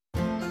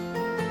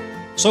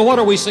So what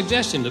are we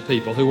suggesting to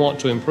people who want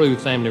to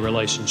improve family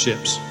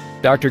relationships?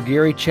 Dr.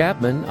 Gary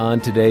Chapman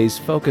on today's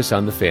Focus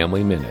on the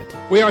Family Minute.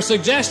 We are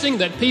suggesting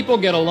that people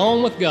get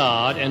alone with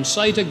God and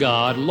say to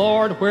God,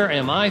 Lord, where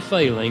am I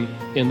failing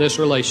in this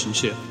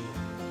relationship?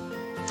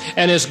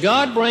 And as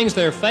God brings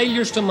their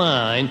failures to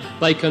mind,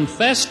 they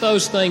confess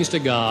those things to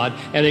God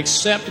and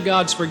accept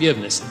God's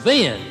forgiveness.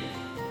 Then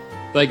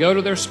they go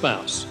to their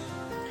spouse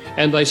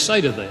and they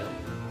say to them,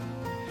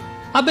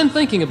 I've been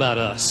thinking about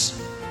us,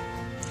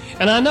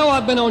 and I know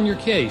I've been on your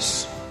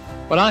case,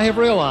 but I have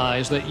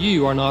realized that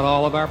you are not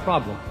all of our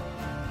problem.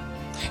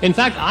 In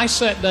fact, I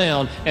sat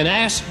down and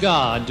asked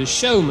God to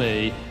show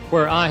me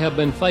where I have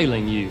been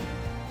failing you,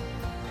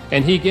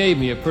 and He gave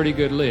me a pretty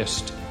good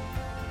list.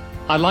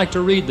 I'd like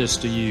to read this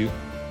to you,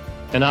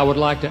 and I would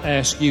like to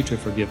ask you to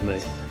forgive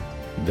me.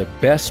 The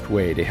best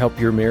way to help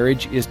your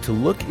marriage is to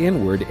look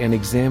inward and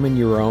examine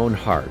your own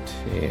heart.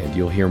 And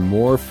you'll hear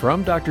more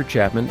from Dr.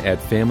 Chapman at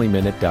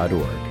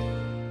FamilyMinute.org.